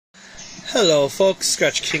Hello folks,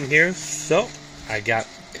 Scratch King here. So, I got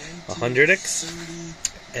 100X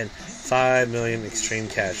and 5 million Extreme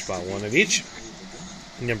Cash. Bought one of each.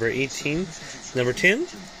 Number 18, number 10.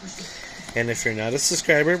 And if you're not a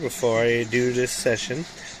subscriber, before I do this session,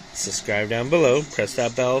 subscribe down below. Press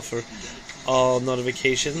that bell for all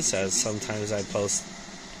notifications, as sometimes I post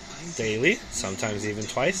daily, sometimes even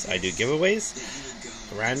twice. I do giveaways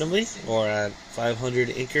randomly or at 500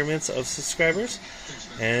 increments of subscribers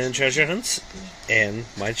and treasure hunts, and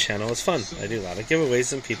my channel is fun. I do a lot of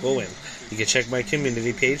giveaways and people win. You can check my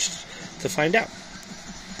community page to find out.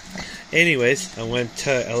 Anyways, I went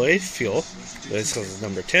to LA Fuel. This was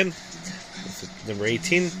number 10. Number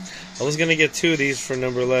 18. I was gonna get two of these for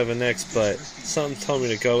number 11X, but something told me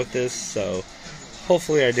to go with this, so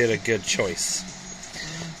hopefully I did a good choice.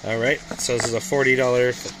 Alright, so this is a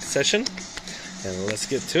 $40 session, and let's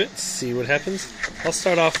get to it, see what happens. I'll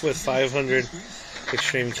start off with 500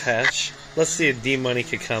 Extreme Cash. Let's see if D-Money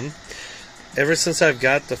could come. Ever since I've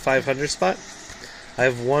got the 500 spot,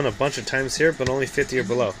 I've won a bunch of times here, but only 50 or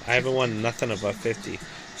below. I haven't won nothing above 50,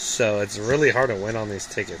 so it's really hard to win on these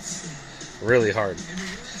tickets. Really hard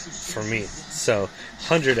for me. So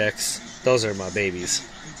 100X, those are my babies.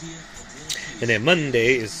 And then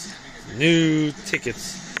Monday is new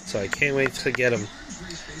tickets, so I can't wait to get them.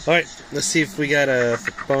 Alright, let's see if we got a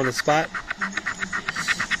bonus spot.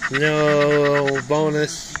 No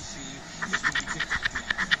bonus.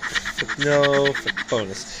 No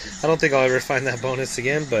bonus. I don't think I'll ever find that bonus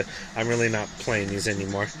again, but I'm really not playing these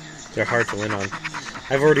anymore. They're hard to win on.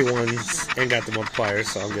 I've already won and got the multipliers,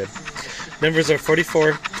 so I'm good. Numbers are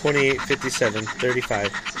 44, 28, 57,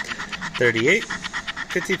 35, 38,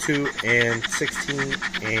 52, and 16,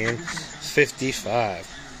 and 55.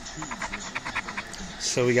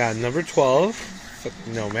 So we got number 12,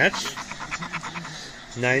 no match.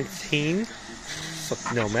 19,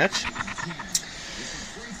 no match.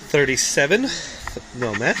 37,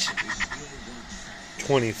 no match.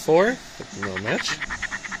 24, no match.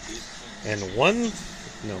 And 1,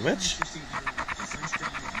 no match.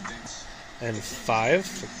 And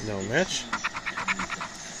 5, no match.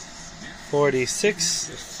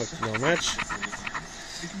 46, no match.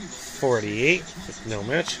 48, no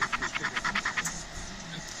match.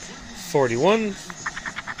 41,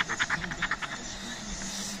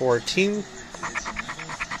 14,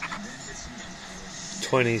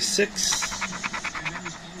 26,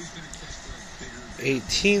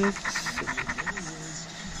 18,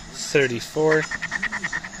 34,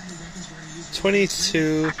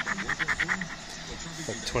 22,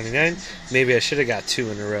 29. Maybe I should have got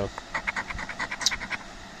 2 in a row.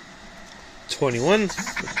 21,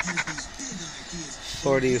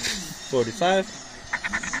 40, 45,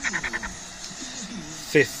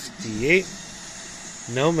 58.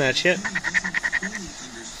 No match yet.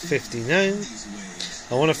 59.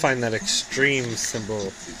 I want to find that extreme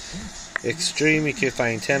symbol. Extreme, you can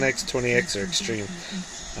find 10X, 20X, or extreme.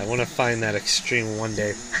 I want to find that extreme one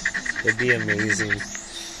day. It'd be amazing.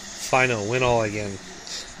 Find a win-all again.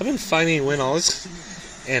 I've been finding win-alls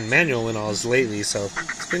and manual win-alls lately, so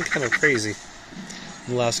it's been kind of crazy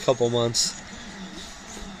in the last couple months.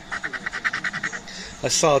 I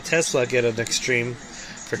saw Tesla get an extreme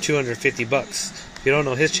for 250 bucks. If you don't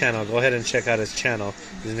know his channel, go ahead and check out his channel.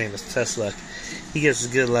 His name is Tesla. He gets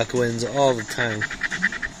good luck wins all the time.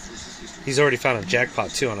 He's already found a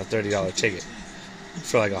jackpot too on a $30 ticket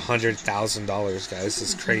for like $100,000, guys. This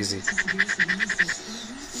is crazy.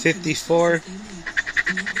 54,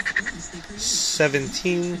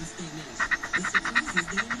 17,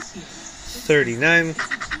 39,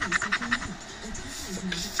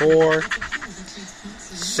 4,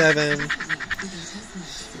 7,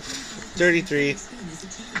 33,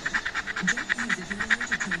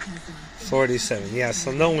 47. Yeah,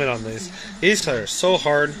 so no win on these. These are so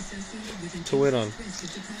hard to win on.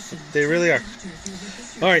 They really are.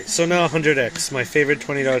 Alright, so now 100X. My favorite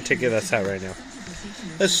 $20 ticket that's out right now.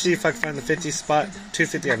 Let's see if I can find the 50 spot.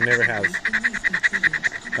 250 I've never have.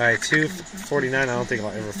 Alright, 249. I don't think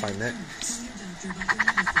I'll ever find that.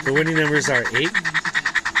 The winning numbers are 8,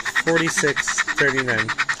 46, 39,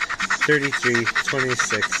 33,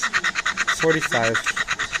 26, 45,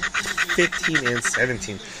 15, and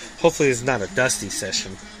 17. Hopefully it's not a dusty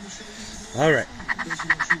session. Alright.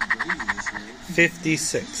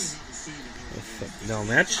 56. No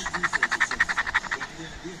match.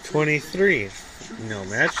 23. No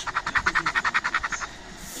match.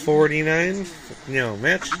 49. No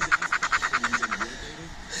match.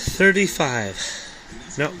 35.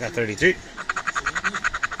 No, got 33.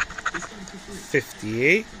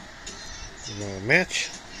 58. No match.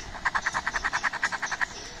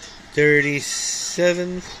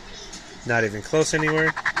 37. Not even close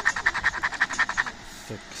anywhere.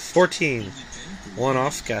 14. One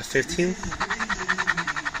off, got 15.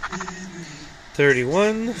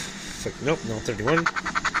 31. Nope, no 31.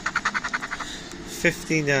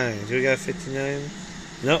 59. Do we got 59?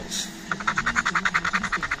 Nope.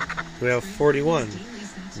 We have 41.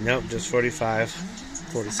 Nope, just 45.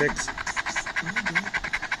 46.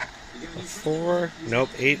 4. Nope,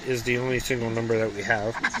 8 is the only single number that we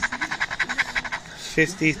have.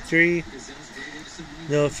 53.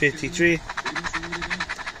 No, 53.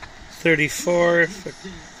 34.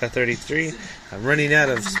 Got 33. I'm running out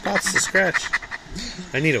of spots to scratch.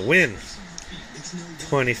 I need a win.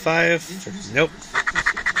 25. Nope.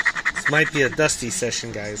 This might be a dusty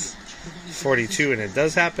session, guys. 42, and it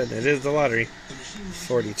does happen. It is the lottery.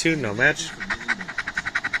 42, no match.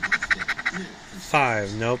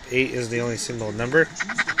 5, nope. 8 is the only single number.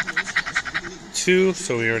 2,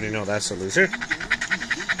 so we already know that's a loser.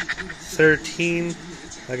 13,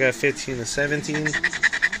 I got 15 to 17.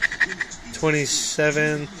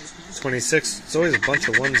 27, 26, it's always a bunch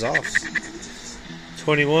of ones off.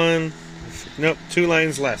 21, nope, 2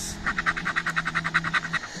 lines less.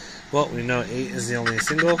 Well, we know 8 is the only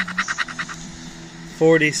single.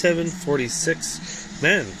 47, 46.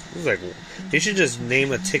 Man, this is like, you should just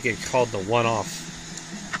name a ticket called the one-off.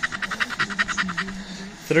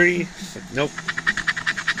 3, nope.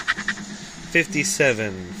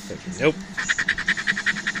 57, nope.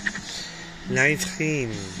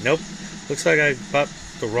 19, nope. Looks like I bought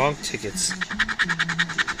the wrong tickets.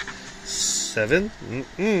 7,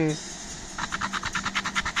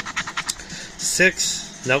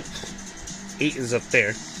 6, nope. 8 is up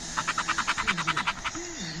there.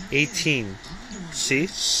 18. See?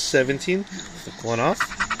 17. One off.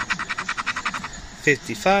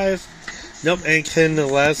 55. Nope. And can the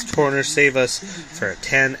last corner save us for a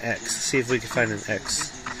 10x? See if we can find an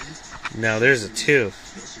X. No, there's a 2.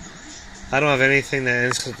 I don't have anything that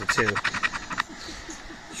ends with a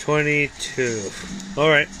 2. 22.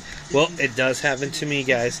 Alright. Well, it does happen to me,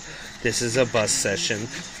 guys. This is a bust session.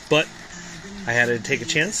 But I had to take a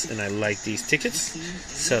chance, and I like these tickets.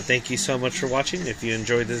 So thank you so much for watching. If you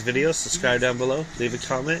enjoyed this video, subscribe down below, leave a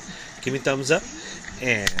comment, give me a thumbs up,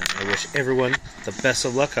 and I wish everyone the best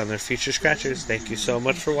of luck on their future scratchers. Thank you so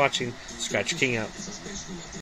much for watching. Scratcher King out.